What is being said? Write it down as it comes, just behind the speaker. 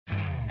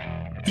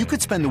You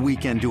could spend the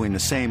weekend doing the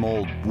same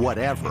old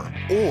whatever,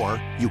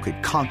 or you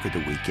could conquer the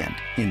weekend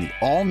in the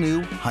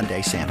all-new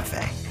Hyundai Santa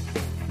Fe.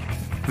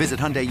 Visit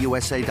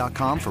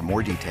HyundaiUSA.com for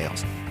more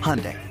details.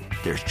 Hyundai,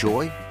 there's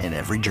joy in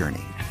every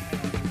journey.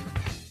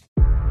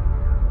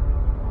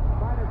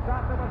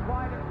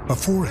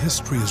 Before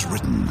history is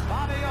written,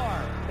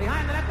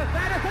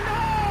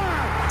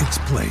 it's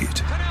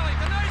played.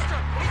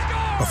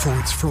 Before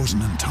it's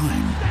frozen in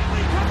time,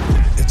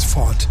 it's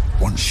fought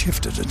one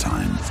shift at a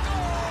time.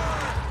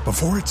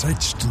 Before it's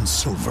etched in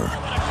silver,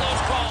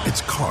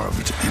 it's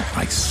carved in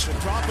ice.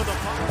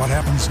 What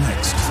happens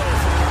next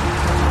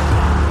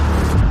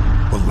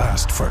will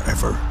last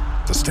forever.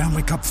 The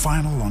Stanley Cup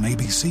Final on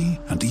ABC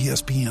and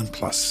ESPN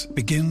Plus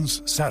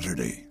begins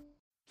Saturday.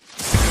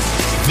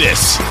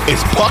 This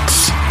is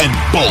Pucks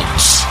and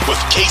Bolts with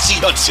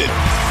Casey Hudson.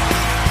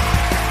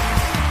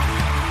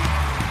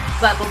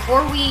 But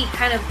before we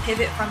kind of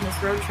pivot from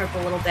this road trip a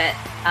little bit,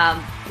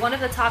 one of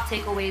the top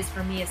takeaways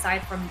for me,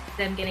 aside from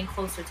them getting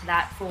closer to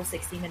that full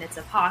 60 minutes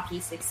of hockey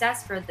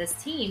success for this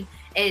team,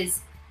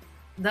 is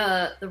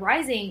the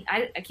rising,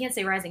 I can't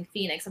say rising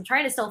phoenix. I'm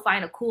trying to still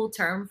find a cool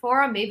term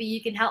for him. Maybe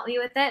you can help me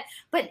with it.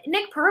 But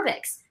Nick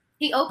Perbix,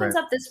 he opens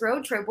up this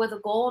road trip with a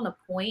goal and a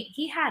point.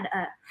 He had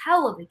a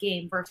hell of a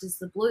game versus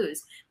the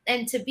Blues.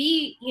 And to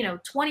be,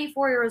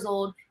 24 years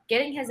old,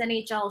 getting his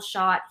NHL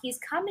shot, he's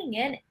coming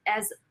in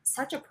as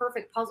such a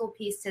perfect puzzle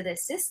piece to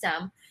this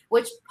system,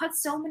 which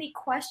puts so many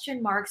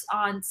question marks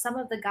on some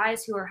of the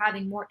guys who are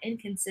having more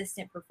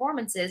inconsistent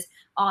performances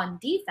on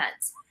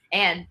defense.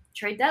 And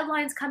trade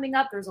deadline's coming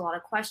up. There's a lot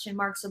of question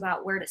marks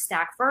about where to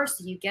stack first.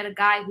 Do you get a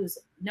guy who's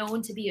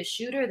known to be a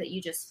shooter that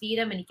you just feed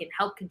him and he can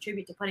help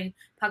contribute to putting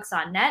pucks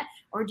on net?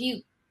 Or do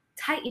you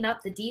tighten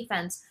up the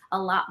defense a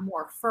lot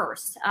more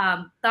first?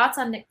 Thoughts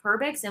on Nick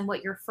Perbix and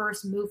what your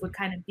first move would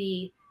kind of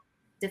be,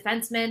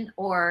 defenseman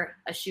or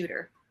a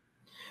shooter?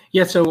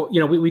 Yeah, so,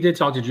 we did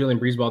talk to Julian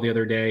Breezeball the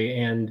other day,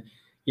 and,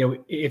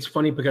 it's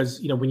funny because,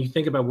 when you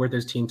think about where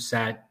this team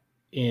sat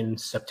in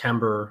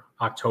September,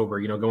 October,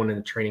 going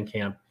into training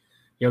camp,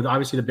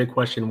 obviously the big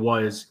question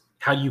was,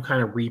 how do you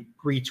kind of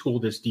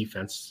retool this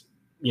defense,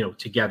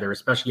 together,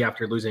 especially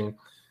after losing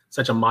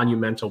such a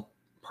monumental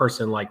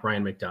person like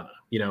Ryan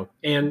McDonough,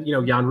 and,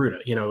 Jan Ruda,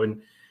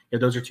 and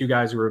those are two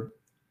guys who are,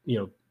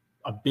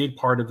 a big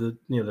part of the,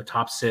 the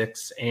top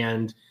six,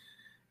 and,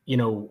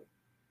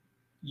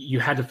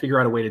 you had to figure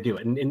out a way to do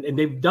it. And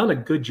they've done a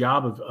good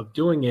job of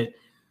doing it.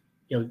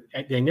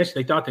 They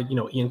initially thought that,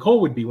 Ian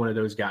Cole would be one of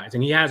those guys,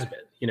 and he has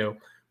been,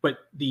 but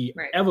the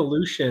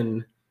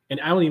evolution, and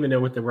I don't even know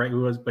what the right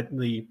was, but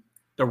the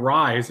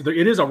rise,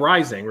 it is a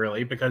rising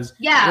really, because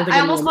I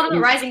almost called him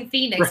a rising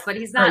phoenix, but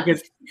he's not,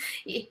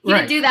 he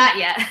didn't do that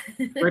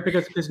yet. Right.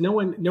 Because no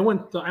one,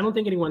 I don't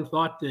think anyone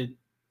thought that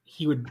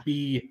he would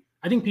be,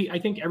 I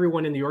think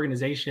everyone in the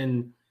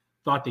organization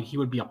thought that he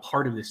would be a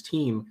part of this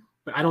team,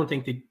 but I don't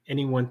think that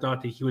anyone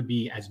thought that he would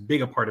be as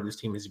big a part of this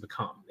team as he's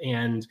become.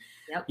 And,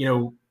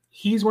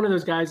 he's one of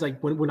those guys,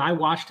 like when I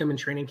watched him in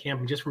training camp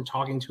and just from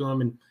talking to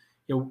him, and,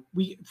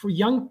 for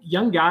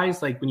young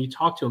guys, like when you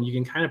talk to them, you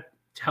can kind of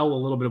tell a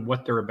little bit of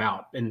what they're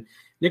about. And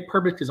Nick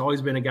Perbix has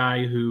always been a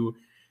guy who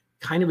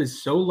kind of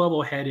is so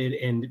level-headed,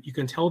 and you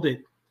can tell that,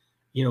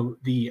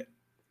 the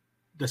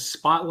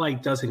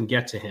spotlight doesn't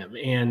get to him.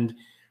 And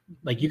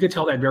like, you could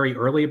tell that very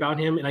early about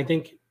him. And I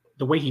think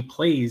the way he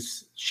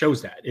plays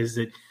shows that, is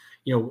that,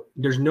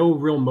 there's no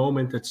real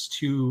moment that's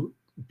too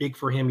big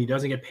for him. He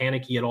doesn't get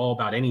panicky at all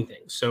about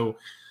anything. So,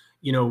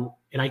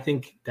 and I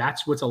think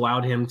that's what's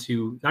allowed him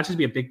to not just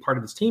be a big part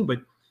of this team, but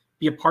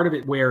be a part of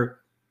it where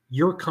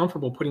you're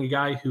comfortable putting a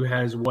guy who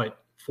has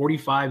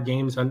 45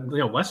 games,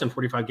 less than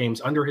 45 games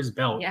under his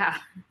belt,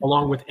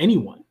 along with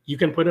anyone. You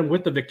can put him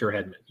with the Victor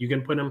Hedman. You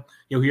can put him,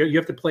 you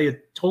have to play a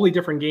totally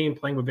different game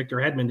playing with Victor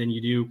Hedman than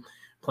you do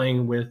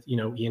playing with,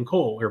 Ian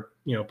Cole, or,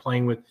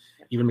 playing with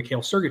even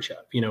Mikhail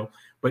Sergachev,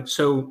 but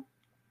so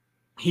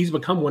he's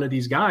become one of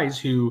these guys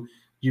who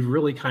you've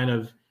really kind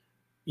of,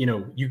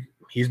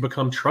 he's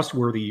become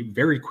trustworthy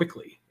very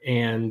quickly.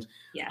 And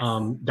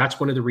that's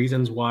one of the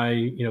reasons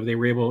why, they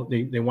were able,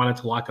 they wanted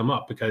to lock him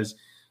up, because,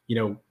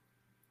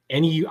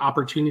 any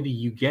opportunity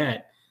you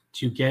get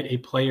to get a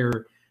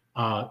player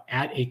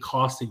at a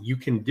cost that you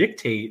can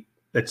dictate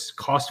that's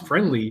cost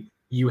friendly,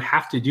 you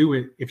have to do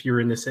it if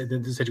you're in the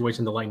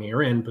situation the Lightning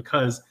are in,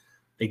 because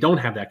they don't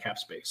have that cap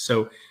space.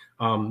 So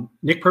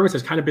Nick Perbix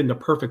has kind of been the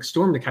perfect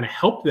storm to kind of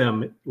help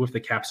them with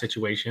the cap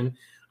situation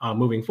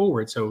moving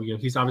forward. So,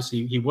 he's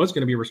obviously, he was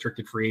going to be a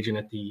restricted free agent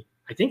at the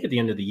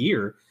end of the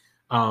year.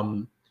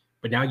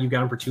 But now you've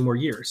got him for 2 more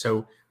years.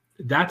 So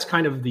that's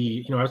kind of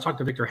the, I was talking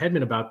to Victor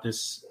Hedman about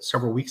this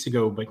several weeks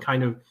ago, but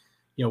kind of,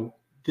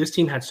 this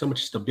team had so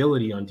much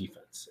stability on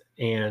defense,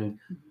 and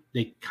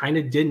they kind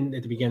of didn't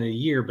at the beginning of the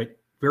year, but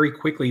very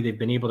quickly they've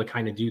been able to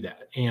kind of do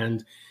that.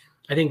 And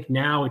I think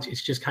now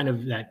it's just kind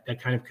of that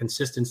kind of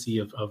consistency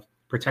of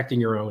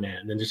protecting your own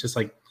end. And it's just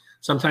like,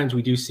 sometimes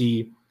we do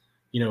see,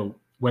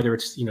 whether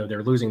it's,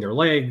 they're losing their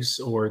legs,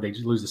 or they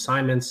just lose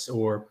assignments,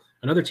 or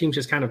another team's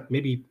just kind of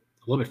maybe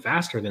a little bit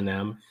faster than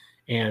them.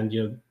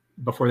 And,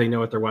 before they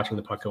know it, they're watching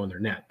the puck go in their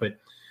net. But,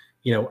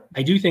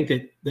 I do think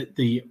that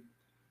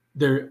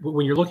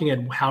when you're looking at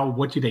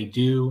what do they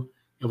do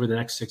over the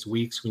next 6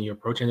 weeks when you're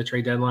approaching the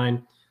trade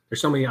deadline,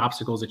 there's so many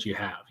obstacles that you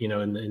have,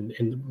 and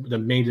the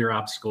major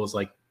obstacle is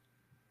like,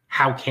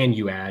 how can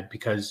you add,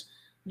 because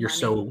you're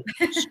so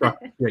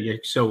you're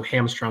so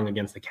hamstrung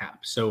against the cap.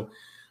 So,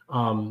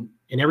 and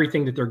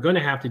everything that they're going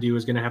to have to do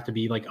is going to have to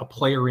be like a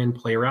player in,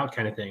 player out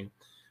kind of thing,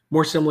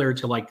 more similar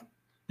to like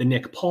the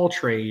Nick Paul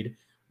trade,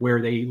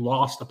 where they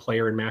lost a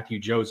player in Matthew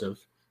Joseph,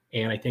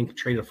 and I think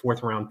traded a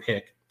 4th round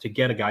pick to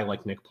get a guy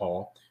like Nick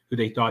Paul, who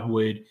they thought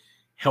would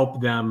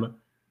help them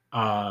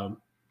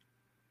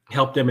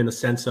in the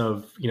sense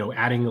of,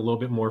 adding a little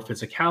bit more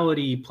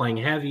physicality, playing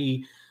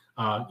heavy,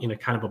 in a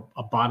kind of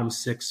a bottom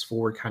 6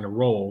 forward kind of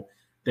role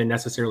than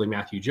necessarily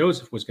Matthew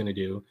Joseph was going to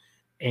do.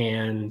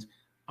 And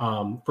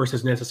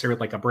versus necessarily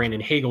like a Brandon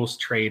Hagel's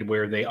trade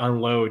where they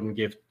unload and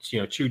give,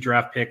 2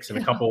 draft picks and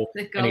a couple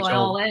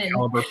NHL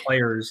caliber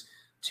players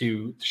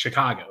to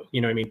Chicago.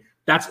 I mean,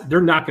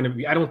 they're not going to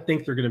be, I don't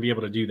think they're going to be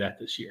able to do that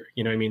this year.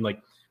 I mean,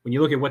 like when you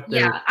look at what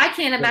I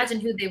can't imagine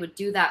who they would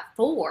do that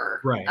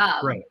for.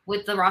 Right.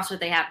 With the roster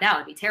they have now,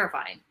 it'd be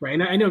terrifying. Right.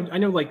 And I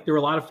know like there were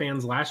a lot of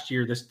fans last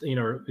year, at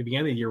the beginning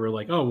of the year were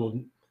like, oh, well,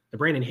 the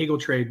Brandon Hagel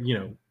trade,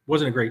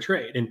 wasn't a great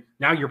trade. And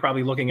now you're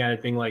probably looking at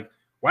it being like,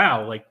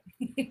 wow, like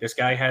this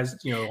guy has,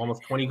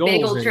 almost 20 goals.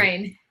 Bagel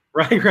train.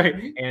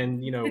 Right.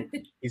 And,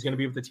 he's going to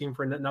be with the team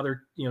for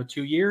another,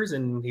 2 years,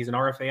 and he's an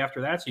RFA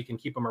after that. So you can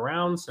keep him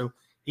around. So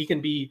he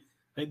can be,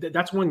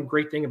 that's one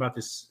great thing about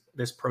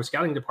this pro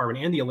scouting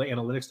department and the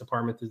analytics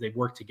department, that they've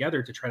worked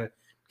together to try to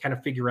kind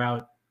of figure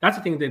out. That's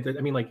the thing that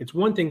I mean, like, it's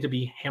one thing to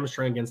be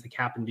hamstrung against the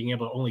cap and being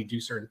able to only do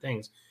certain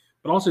things,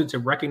 but also to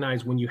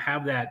recognize when you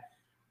have that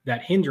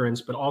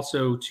hindrance, but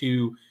also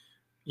to,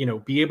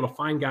 be able to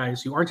find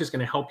guys who aren't just going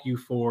to help you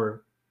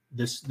for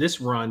this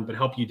run, but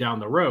help you down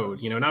the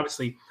road, and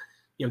obviously,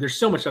 there's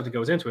so much stuff that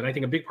goes into it. I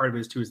think a big part of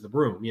it is the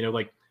room,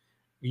 like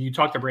you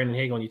talk to Brandon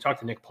Hagel and you talk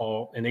to Nick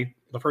Paul, and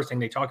the first thing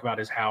they talk about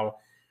is how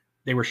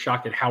they were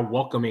shocked at how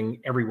welcoming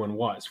everyone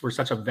was. We're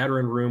such a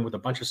veteran room with a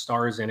bunch of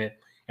stars in it,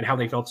 and how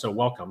they felt so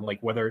welcome. Like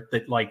whether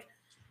that like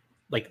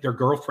their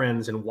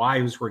girlfriends and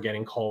wives were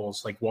getting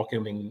calls, like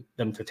welcoming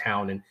them to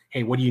town, and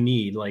hey, what do you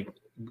need? Like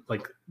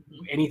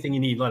anything you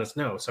need, let us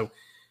know. So,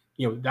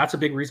 that's a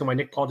big reason why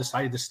Nick Paul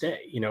decided to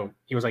stay.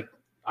 He was like,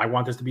 I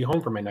want this to be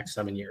home for my next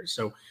 7 years.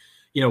 So,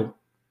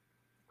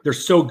 they're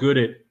so good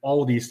at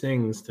all these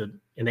things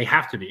and they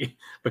have to be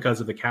because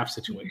of the cap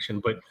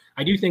situation. But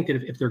I do think that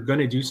if they're going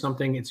to do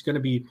something, it's going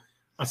to be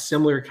a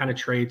similar kind of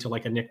trade to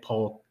like a Nick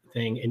Paul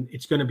thing. And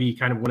it's going to be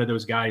kind of one of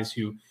those guys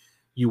who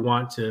you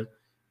want to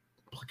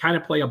kind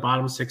of play a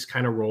bottom 6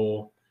 kind of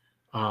role,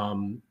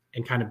 and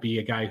kind of be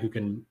a guy who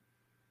can,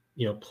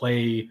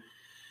 play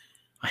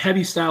a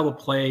heavy style of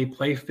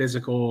play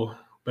physical,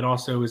 but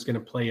also is going to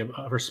play a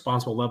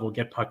responsible level,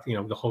 get puck,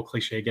 the whole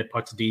cliche, get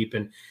pucks deep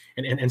and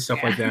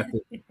stuff like that.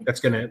 That's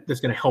going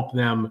to help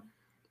them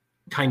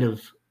kind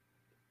of,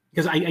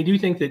 because I do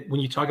think that when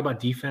you talk about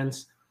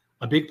defense,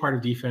 a big part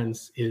of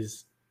defense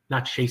is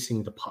not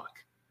chasing the puck.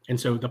 And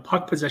so the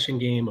puck possession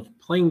game of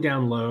playing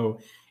down low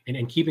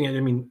and keeping it.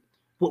 I mean,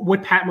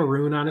 what Pat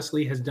Maroon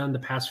honestly has done the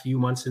past few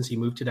months since he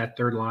moved to that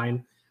third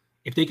line,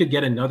 if they could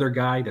get another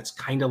guy that's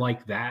kind of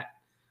like that,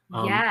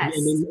 yes,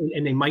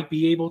 and they might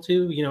be able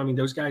to, I mean,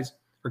 those guys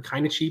are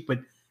kind of cheap, but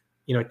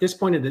at this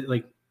point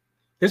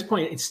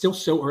it's still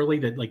so early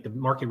that like the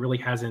market really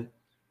hasn't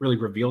really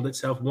revealed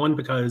itself. One,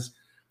 because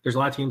there's a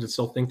lot of teams that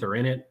still think they're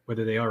in it,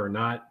 whether they are or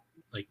not.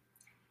 Like,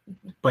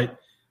 but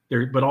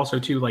also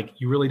too, like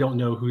you really don't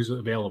know who's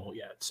available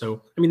yet.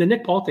 So I mean, the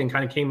Nick Paul thing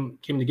kind of came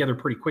together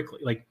pretty quickly.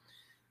 Like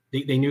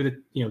they knew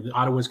that the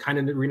Ottawa's kind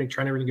of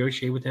trying to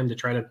renegotiate with him to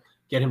try to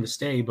get him to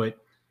stay, but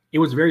it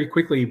was very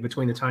quickly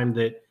between the time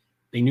that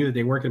they knew that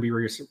they weren't going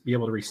to be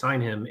able to re-sign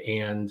him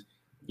and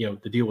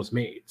the deal was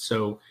made.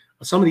 So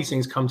some of these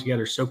things come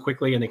together so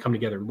quickly and they come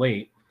together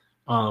late.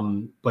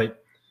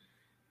 But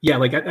yeah,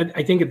 like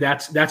I think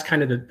that's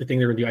kind of the thing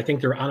they're going to do. I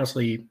think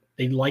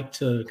they'd like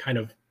to kind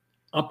of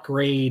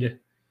upgrade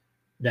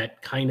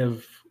that kind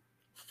of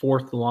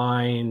fourth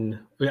line,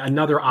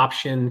 another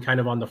option kind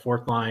of on the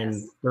fourth line,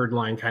 yes, third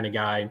line kind of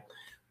guy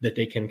that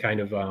they can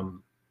kind of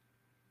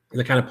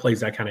that kind of plays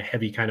that kind of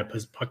heavy kind of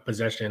puck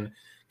possession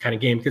kind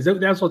of game. Because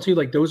that's all too,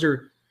 like those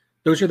are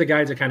the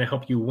guys that kind of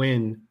help you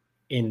win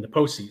in the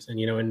postseason,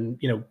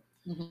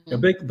 mm-hmm.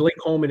 Blake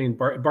Coleman and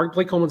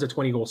Blake Coleman's a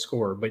 20-goal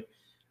scorer, but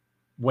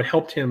what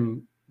helped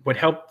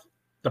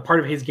the part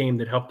of his game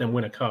that helped them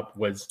win a cup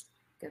was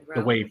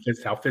the way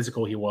how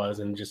physical he was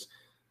and just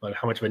like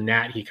how much of a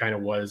gnat he kind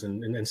of was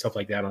and stuff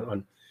like that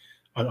on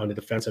the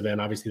defensive end.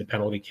 Obviously the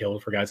penalty kill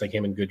for guys like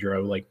him and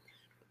Goodrow, like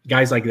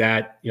guys like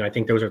that, I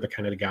think those are the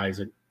kind of the guys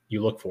that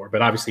you look for,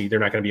 but obviously they're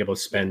not going to be able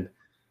to spend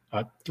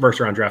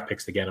first round draft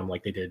picks to get them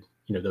like they did,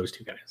 those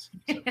two guys.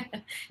 So.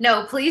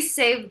 No, please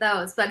save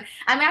those. But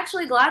I'm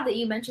actually glad that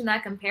you mentioned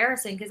that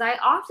comparison, because I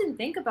often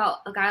think about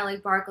a guy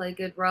like Barclay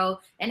Goodrow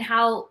and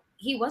how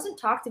he wasn't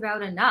talked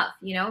about enough.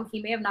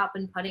 He may have not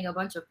been putting a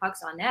bunch of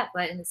pucks on net,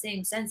 but in the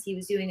same sense, he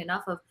was doing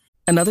enough of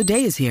Another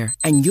day is here,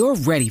 and you're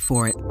ready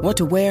for it. What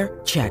to wear?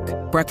 Check.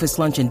 Breakfast,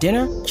 lunch, and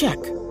dinner?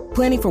 Check.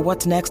 Planning for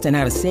what's next and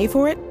how to save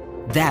for it?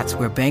 That's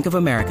where Bank of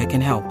America can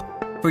help.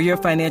 For your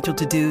financial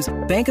to-dos,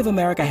 Bank of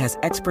America has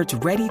experts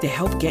ready to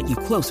help get you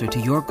closer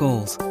to your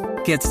goals.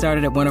 Get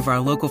started at one of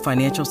our local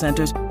financial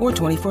centers or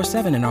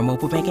 24/7 in our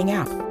mobile banking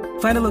app.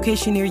 Find a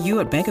location near you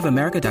at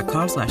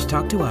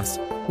bankofamerica.com/talktous.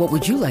 What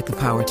would you like the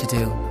power to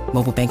do?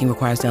 Mobile banking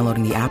requires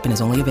downloading the app and is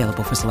only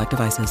available for select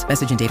devices.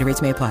 Message and data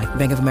rates may apply.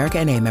 Bank of America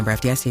N.A., member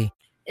FDIC.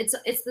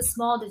 It's the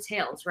small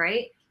details,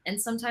 right? And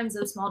sometimes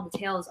those small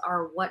details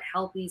are what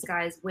help these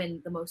guys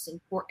win the most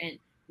important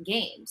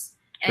games.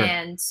 Sure.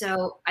 And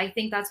so I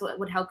think that's what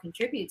would help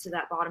contribute to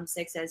that bottom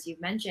six, as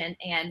you've mentioned.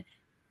 And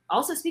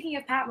also, speaking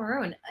of Pat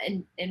Maroon,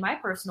 in my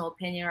personal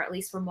opinion, or at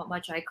least from what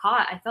much I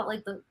caught, I felt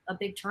like a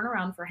big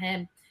turnaround for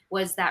him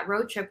was that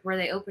road trip where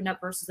they opened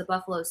up versus the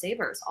Buffalo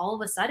Sabres. All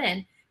of a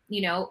sudden,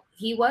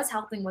 he was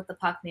helping with the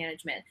puck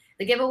management.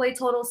 The giveaway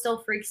total still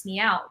freaks me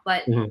out,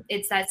 but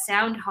it's that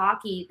sound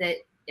hockey that,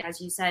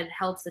 as you said,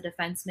 helps the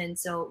defenseman.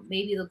 So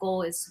maybe the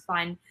goal is to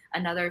find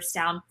another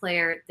sound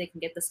player that can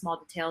get the small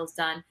details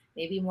done,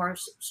 maybe more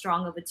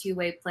strong of a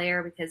two-way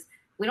player, because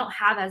we don't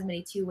have as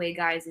many two-way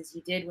guys as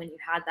you did when you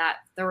had that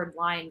third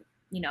line,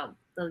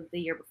 the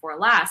year before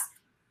last.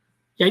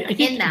 Yeah, I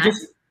think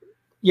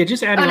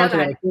just adding on to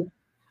that,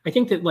 I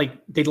think that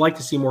they'd like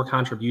to see more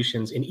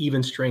contributions in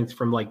even strength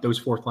from those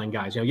fourth line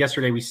guys.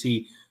 Yesterday we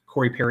see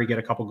Corey Perry get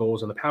a couple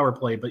goals on the power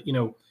play, but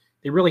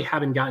they really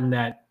haven't gotten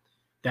that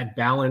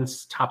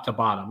balance top to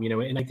bottom.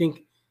 And I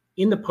think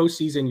in the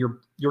postseason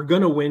you're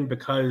going to win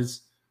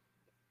because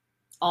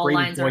all Brady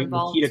lines are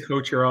involved. Nikita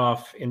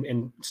Kucherov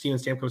and Steven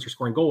Stamkos are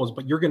scoring goals,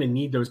 but you're going to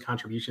need those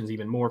contributions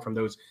even more from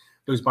those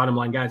bottom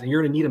line guys, and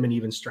you're going to need them in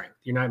even strength.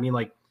 You know what I mean?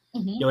 Like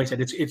I said,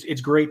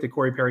 it's great that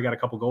Corey Perry got a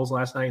couple goals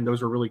last night, and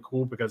those were really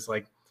cool because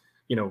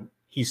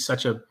he's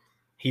such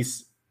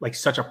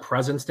a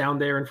presence down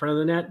there in front of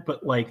the net,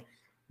 but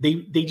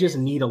they just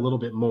need a little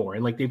bit more.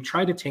 And they've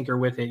tried to tinker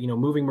with it,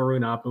 moving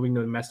Maroon up, moving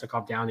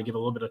Mestikov down to give a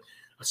little bit of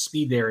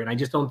speed there. And I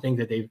just don't think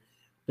that they've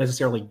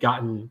necessarily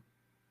gotten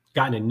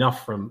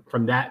enough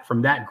from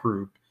that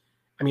group.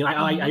 I mean,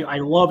 I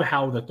love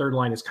how the third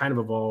line has kind of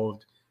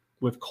evolved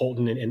with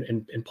Colton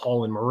and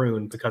Paul and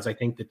Maroon, because I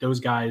think that those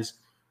guys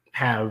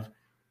I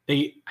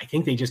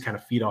think they just kind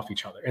of feed off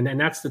each other. And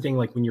that's the thing,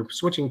 when you're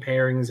switching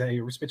pairings,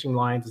 you're switching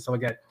lines and stuff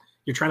like that,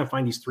 you're trying to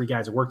find these three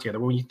guys that work together.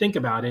 But when you think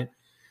about it,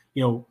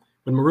 when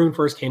Maroon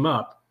first came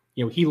up,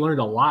 he learned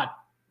a lot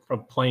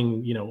from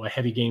playing, a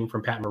heavy game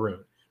from Pat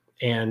Maroon.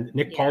 And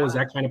Nick Paul is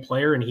that kind of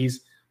player, and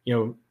he's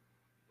do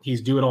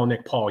it all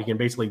Nick Paul. He can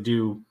basically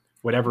do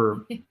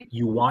whatever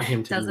you want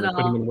him to do,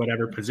 put him in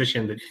whatever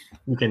position that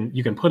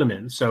you can put him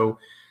in. So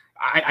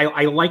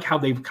I like how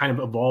they've kind of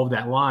evolved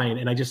that line.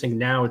 And I just think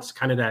now it's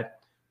kind of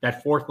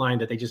that fourth line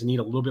that they just need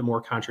a little bit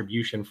more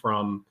contribution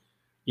from,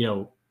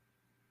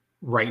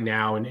 right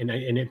now.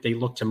 And if they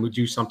look to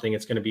do something,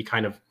 it's going to be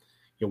kind of,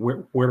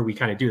 where do we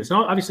kind of do this?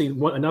 Now, obviously,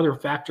 another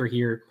factor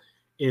here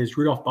is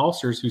Rudolph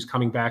Balcers, who's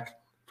coming back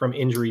from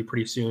injury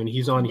pretty soon. He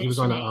was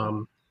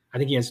on I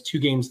think he has 2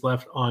 games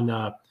left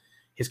on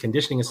his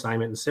conditioning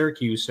assignment in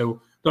Syracuse. So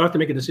they'll have to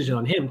make a decision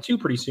on him too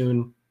pretty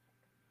soon.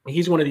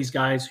 He's one of these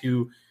guys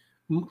who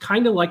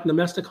kind of like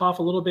Nemestikov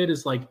a little bit,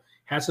 is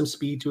has some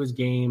speed to his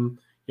game.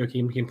 He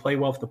can play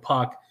well with the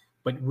puck,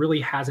 but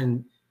really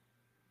hasn't,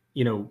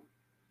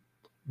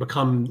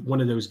 become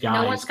one of those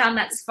guys. No one's gotten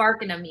that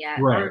spark in him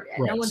yet. Right.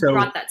 No one's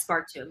brought that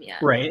spark to him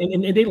yet. Right.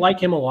 And they like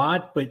him a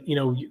lot, but,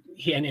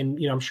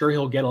 I'm sure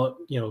he'll get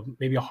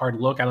maybe a hard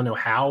look. I don't know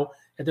how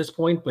at this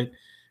point, but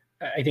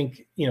I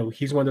think,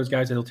 he's one of those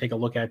guys that he'll take a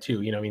look at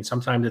too.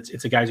 Sometimes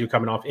it's the guys who are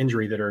coming off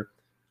injury that are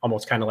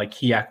almost kind of like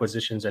key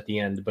acquisitions at the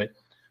end. But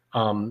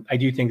I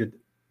do think that,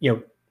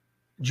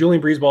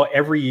 Julian Breezeball,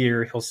 every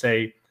year he'll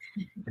say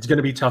it's going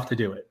to be tough to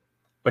do it,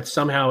 but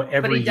somehow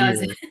every year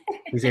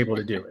he's able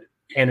to do it.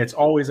 And it's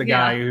always a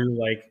guy who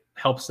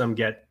helps them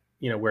get,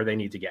 where they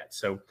need to get.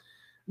 So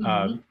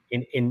in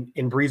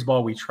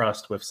Breezeball, we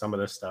trust with some of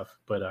this stuff.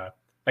 But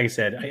like I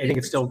said, I think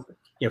it's still,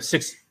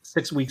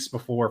 6 weeks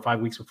before,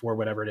 5 weeks before,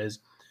 whatever it is,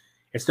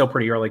 it's still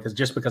pretty early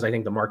because I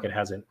think the market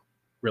hasn't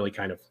really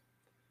kind of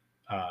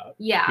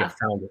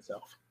found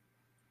itself.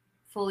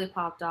 Fully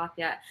popped off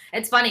yet.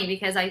 It's funny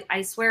because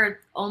I swear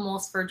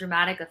almost for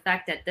dramatic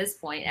effect at this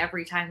point,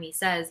 every time he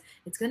says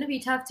it's going to be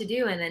tough to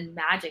do, and then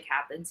magic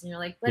happens and you're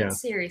like, but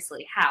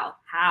seriously, how?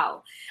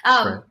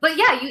 Right. But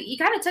yeah, you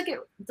kind of took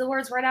the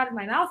words right out of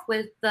my mouth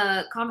with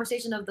the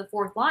conversation of the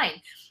fourth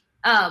line.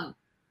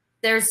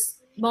 There's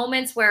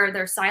moments where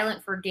they're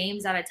silent for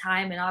games at a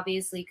time, and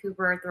obviously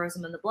Cooper throws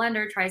them in the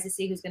blender, tries to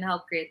see who's going to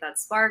help create that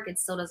spark. It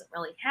still doesn't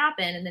really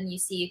happen. And then you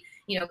see,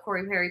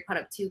 Corey Perry put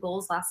up 2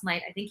 goals last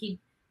night. I think he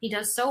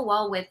does so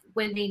well with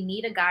when they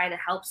need a guy to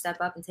help step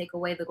up and take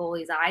away the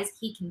goalie's eyes.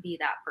 He can be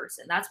that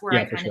person. That's where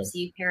I kind of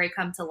see Perry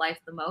come to life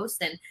the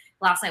most. And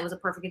last night was a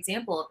perfect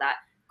example of that.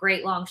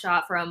 Great long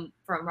shot from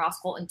Ross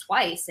Colton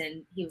twice,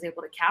 and he was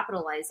able to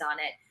capitalize on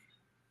it.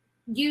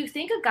 You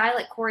think a guy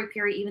like Corey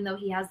Perry, even though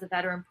he has the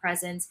veteran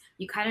presence,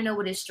 you kind of know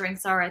what his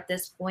strengths are at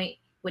this point.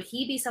 would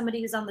he be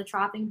somebody who's on the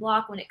chopping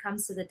block when it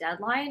comes to the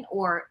deadline,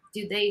 or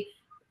do they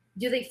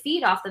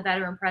feed off the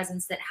veteran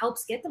presence that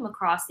helps get them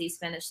across these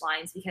finish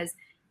lines? Because,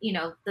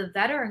 the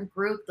veteran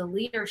group, the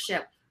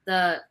leadership,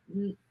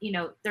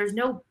 there's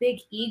no big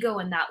ego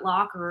in that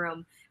locker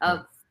room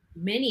of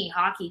many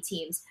hockey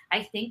teams.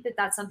 I think that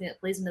that's something that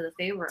plays into the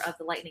favor of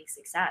the Lightning's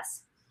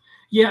success.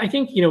 Yeah, I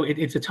think,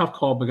 it's a tough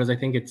call because I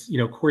think it's,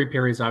 Corey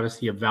Perry is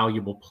obviously a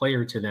valuable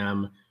player to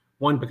them.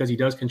 One, because he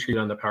does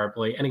contribute on the power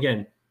play. And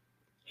again,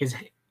 his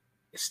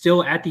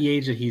still at the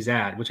age that he's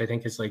at, which I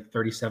think is like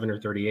 37 or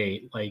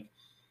 38, like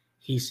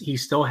he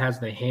still has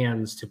the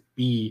hands to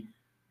be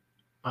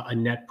a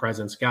net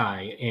presence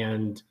guy.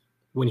 And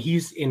when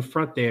he's in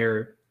front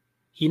there,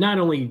 he not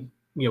only,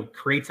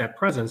 creates that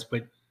presence,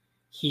 but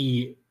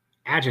he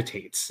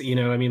agitates,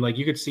 like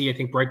you could see, I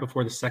think right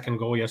before the second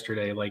goal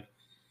yesterday, like,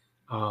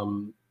 I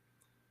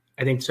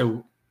think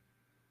so.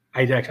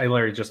 I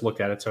literally just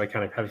looked at it, so I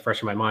kind of have it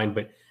fresh in my mind.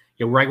 But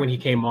right when he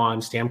came on,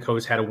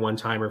 Stamkos had a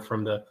one-timer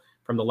from the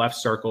left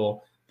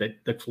circle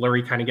that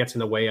Fleury kind of gets in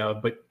the way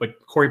of. But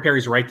Corey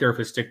Perry's right there with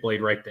his stick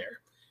blade right there,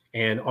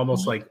 and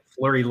almost like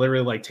Fleury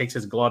literally like takes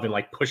his glove and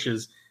like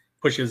pushes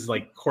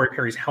like Corey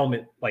Perry's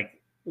helmet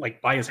like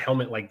by his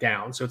helmet like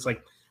down. So it's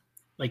like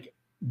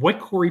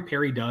what Corey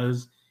Perry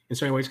does in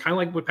so many ways, kind of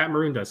like what Pat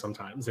Maroon does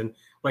sometimes, and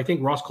what I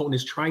think Ross Colton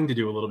is trying to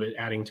do a little bit,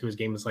 adding to his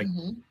game, is like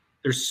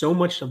there's so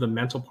much of the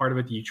mental part of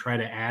it that you try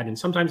to add, and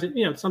sometimes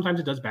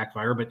it does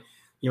backfire. But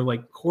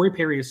like Corey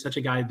Perry is such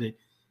a guy that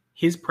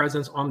his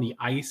presence on the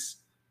ice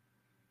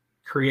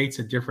creates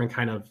a different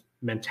kind of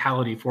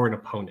mentality for an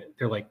opponent.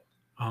 They're like,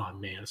 oh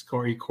man, it's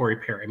Corey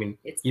Perry. I mean,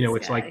 it's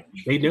guy. Like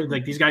they know,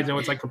 like these guys know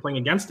it's like playing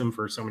against him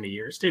for so many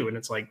years too, and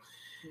it's like,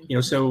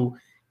 so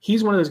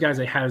he's one of those guys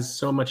that has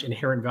so much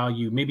inherent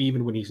value. Maybe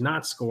even when he's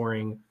not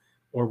scoring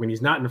or when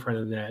he's not in front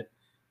of the net,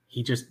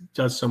 he just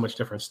does so much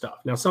different stuff.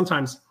 Now,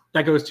 sometimes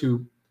that goes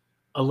to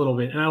a little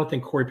bit, and I don't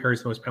think Corey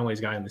Perry's the most penalties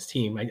guy on this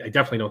team. I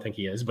definitely don't think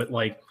he is, but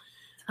like,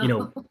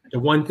 the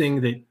one thing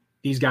that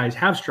these guys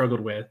have struggled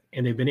with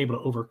and they've been able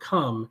to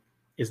overcome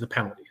is the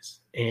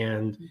penalties.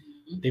 And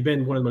they've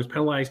been one of the most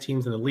penalized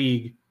teams in the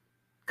league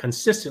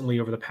consistently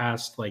over the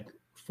past like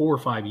 4 or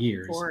 5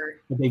 years.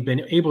 But they've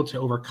been able to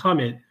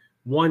overcome it,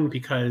 one,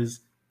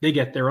 because they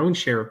get their own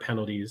share of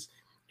penalties,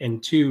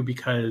 and two,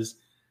 because,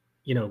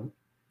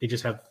 they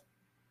just have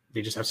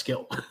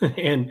skill.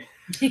 And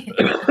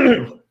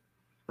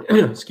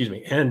excuse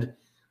me. And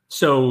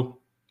so,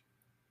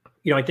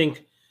 I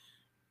think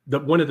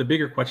one of the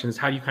bigger questions is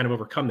how do you kind of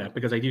overcome that?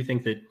 Because I do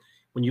think that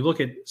when you look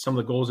at some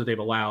of the goals that they've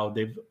allowed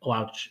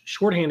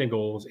shorthanded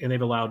goals, and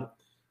they've allowed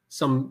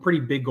some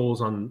pretty big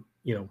goals on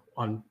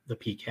the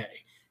PK.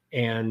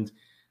 And,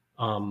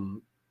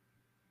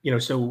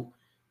 so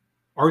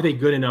are they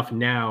good enough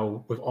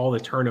now with all the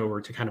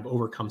turnover to kind of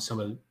overcome some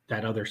of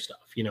that other stuff,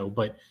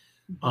 but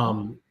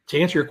to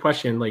answer your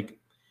question, like,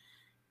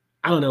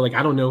 I don't know, like,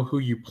 I don't know who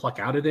you pluck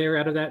out of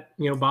that,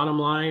 bottom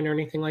line or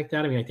anything like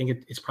that. I mean, I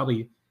think it's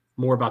probably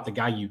more about the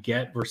guy you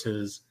get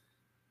versus,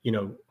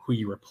 who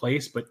you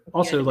replace, but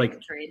also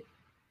like,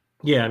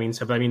 yeah, I mean,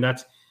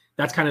 that's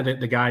kind of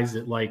the guys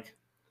that like,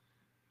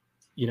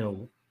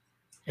 and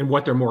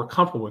what they're more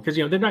comfortable with. Cause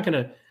they're not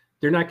going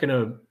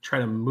to try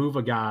to move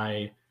a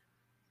guy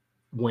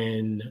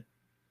when,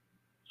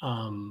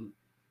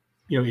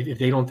 if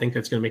they don't think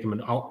that's going to make them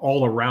an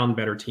all around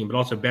better team, but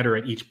also better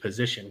at each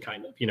position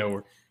kind of,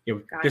 or,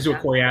 gotcha. This is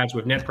what Corey adds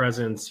with net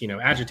presence,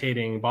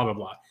 agitating, blah, blah,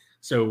 blah.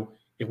 So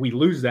if we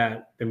lose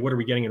that, then what are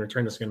we getting in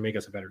return that's going to make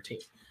us a better team?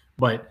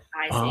 But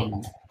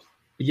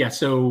yeah,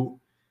 so,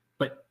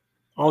 but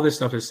all this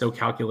stuff is so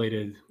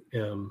calculated,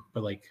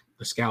 but like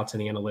the scouts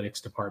and the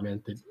analytics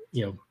department that,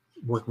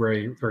 work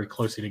very, very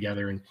closely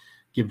together and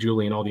give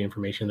Julian all the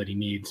information that he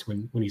needs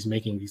when he's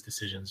making these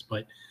decisions.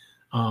 But,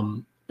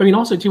 I mean,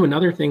 also too,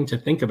 another thing to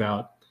think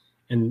about,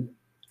 and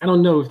I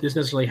don't know if this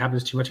necessarily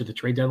happens too much at the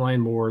trade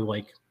deadline, more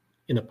like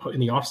in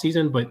the off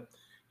season, but,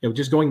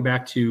 just going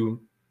back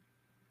to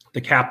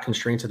the cap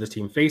constraints that this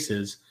team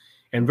faces,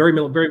 and very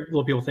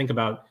little people think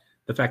about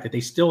the fact that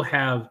they still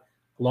have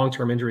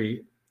long-term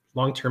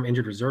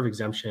injured reserve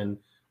exemption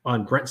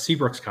on Brent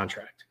Seabrook's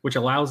contract, which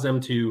allows them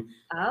to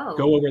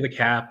go over the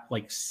cap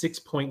like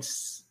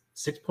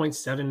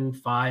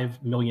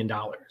 $6.75 million.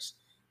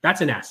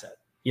 That's an asset,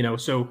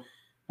 so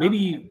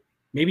maybe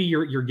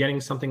you're getting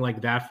something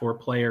like that for a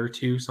player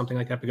too, something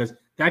like that, because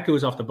that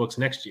goes off the books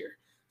next year.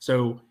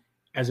 So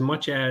as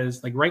much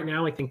as like right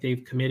now, I think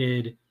they've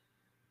committed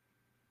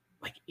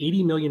like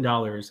 $80 million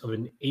of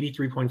an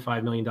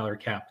 $83.5 million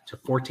cap to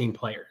 14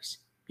 players,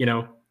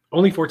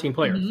 only 14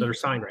 players that are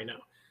signed right now.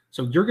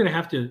 So you're going to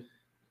have to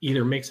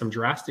either make some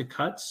drastic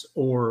cuts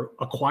or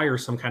acquire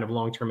some kind of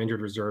long-term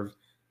injured reserve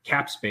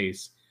cap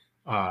space,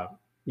 to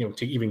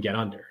even get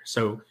under.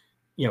 So,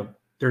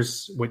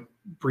 there's what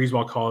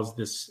Breezewell calls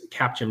this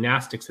cap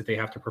gymnastics that they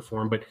have to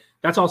perform, but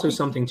that's also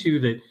something too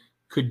that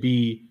could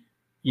be,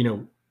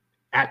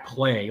 at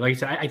play. Like I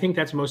said, I think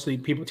that's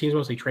teams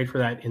mostly trade for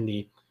that in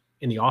the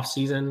off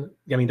season.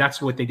 I mean,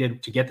 that's what they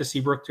did to get the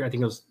Seabrook. I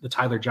think it was the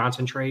Tyler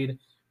Johnson trade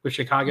with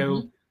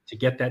Chicago. to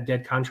get that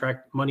dead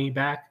contract money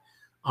back.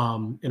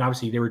 And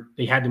obviously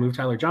they had to move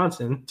Tyler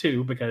Johnson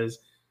too, because,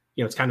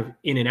 it's kind of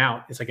in and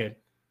out. It's like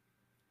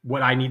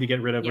what I need to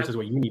get rid of versus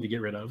what you need to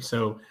get rid of.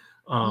 So,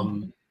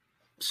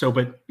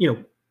 but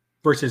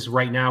versus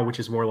right now, which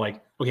is more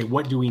like, okay,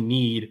 what do we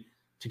need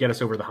to get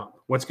us over the hump?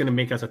 What's going to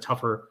make us a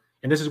tougher,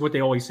 and this is what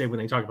they always say when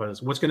they talk about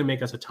this, what's going to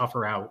make us a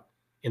tougher out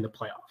in the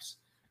playoffs?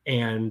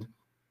 And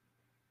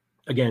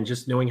again,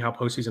 just knowing how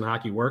postseason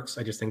hockey works,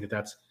 I just think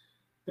that's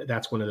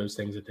one of those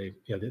things that they,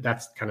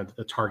 that's kind of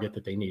the target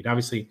that they need.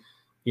 Obviously,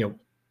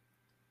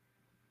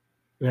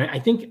 I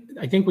think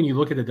when you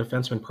look at the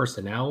defenseman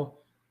personnel,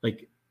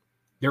 like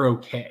they're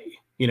okay.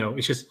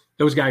 It's just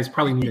those guys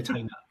probably need to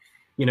tighten up,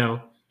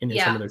 in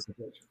some of those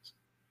situations.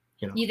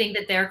 You think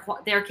that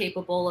they're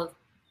capable of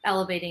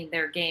elevating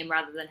their game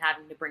rather than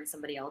having to bring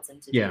somebody else in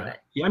to do it.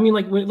 Yeah. I mean,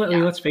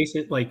 let's face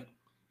it. Like,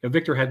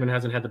 Victor Hedman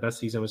hasn't had the best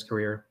season of his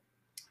career.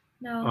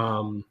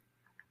 No.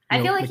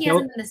 I feel like he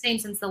hasn't been the same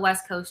since the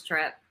West Coast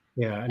trip.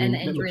 Yeah. And the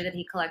injury that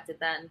he collected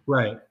then.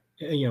 Right.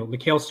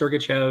 Mikhail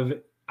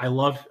Sergachev, I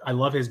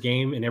love his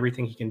game and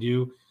everything he can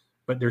do,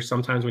 but there's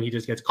sometimes when he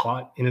just gets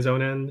caught in his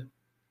own end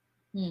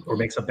or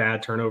makes a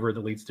bad turnover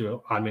that leads to an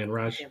odd man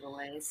rush.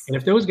 Giveaways. And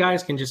if those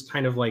guys can just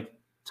kind of like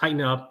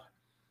tighten up,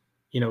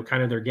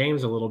 kind of their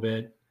games a little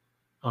bit,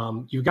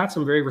 you've got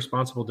some very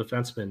responsible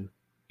defensemen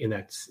in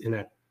that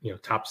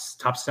top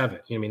seven.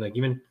 I mean, like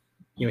even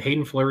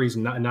Hayden Fleury's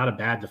not a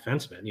bad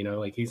defenseman.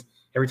 Like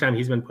every time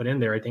he's been put in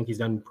there, I think he's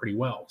done pretty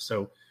well.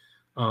 So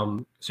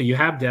you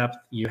have depth,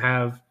 you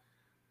have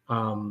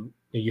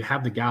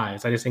the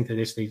guys. I just think that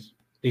they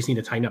just need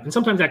to tighten up, and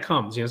sometimes that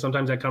comes.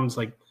 Sometimes that comes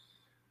like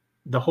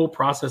the whole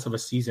process of a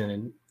season,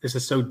 and this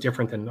is so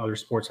different than other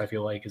sports. I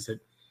feel like is that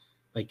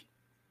like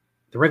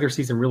the regular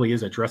season really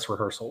is a dress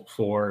rehearsal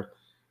for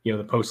the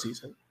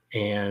postseason,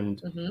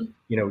 and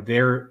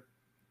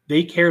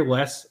they care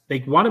less.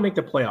 They want to make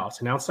the playoffs,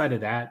 and outside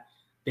of that,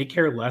 they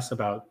care less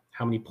about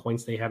how many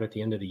points they have at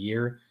the end of the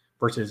year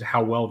versus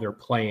how well they're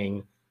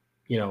playing,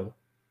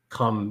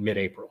 come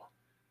mid-April,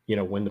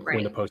 when the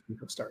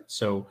postseason starts.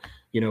 So,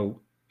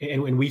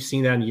 and we've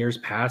seen that in years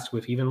past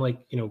with even like,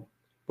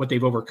 what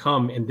they've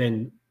overcome and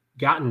then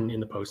gotten in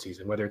the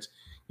postseason, whether it's,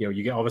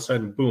 you get all of a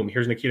sudden, boom,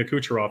 here's Nikita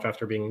Kucherov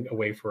after being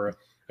away for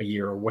a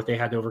year, or what they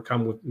had to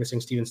overcome with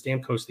missing Steven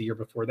Stamkos the year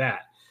before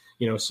that,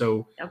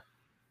 so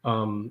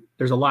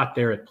there's a lot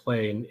there at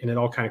play, and it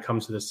all kind of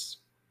comes to this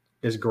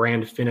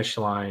grand finish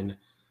line,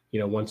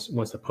 once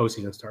the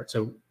postseason starts.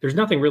 So there's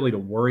nothing really to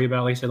worry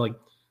about. Like I said, like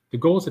the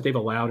goals that they've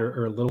allowed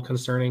are a little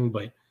concerning,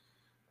 but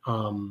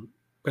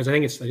because I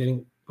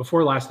think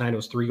before last night, it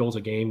was 3 goals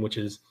a game, which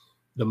is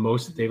the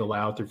most that they've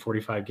allowed through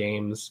 45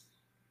 games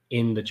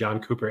in the John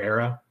Cooper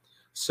era.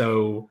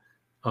 So,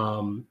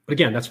 but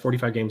again, that's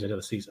 45 games into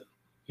the season,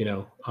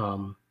 you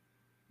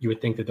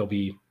would think that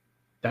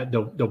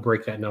they'll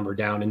break that number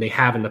down, and they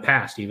have in the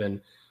past,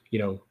 even,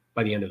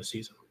 by the end of the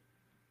season.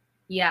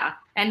 Yeah.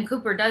 And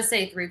Cooper does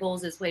say 3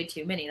 goals is way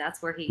too many.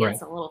 That's where he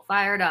gets a little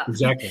fired up.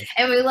 Exactly.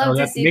 And we love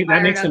to see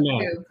that makes him mad.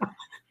 Too.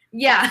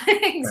 Yeah,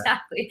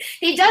 exactly.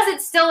 He does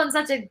it still in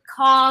such a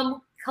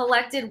calm,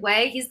 collected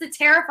way. He's the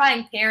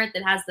terrifying parent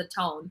that has the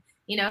tone.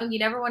 You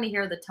never want to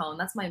hear the tone.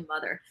 That's my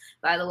mother,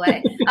 by the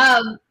way.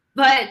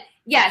 But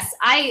yes,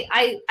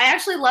 I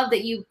actually love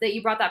that you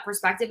brought that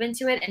perspective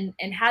into it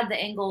and had the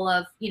angle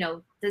of,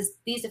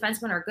 these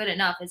defensemen are good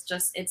enough.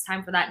 It's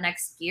time for that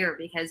next gear,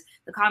 because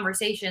the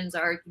conversations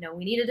are,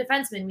 we need a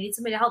defenseman. We need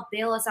somebody to help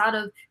bail us out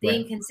of the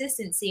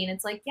inconsistency. And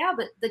it's like, yeah,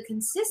 but the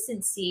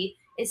consistency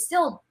is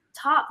still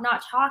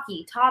top-notch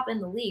hockey, top in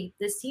the league.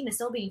 This team is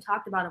still being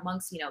talked about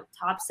amongst,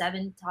 top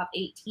 7, top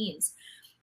 8 teams.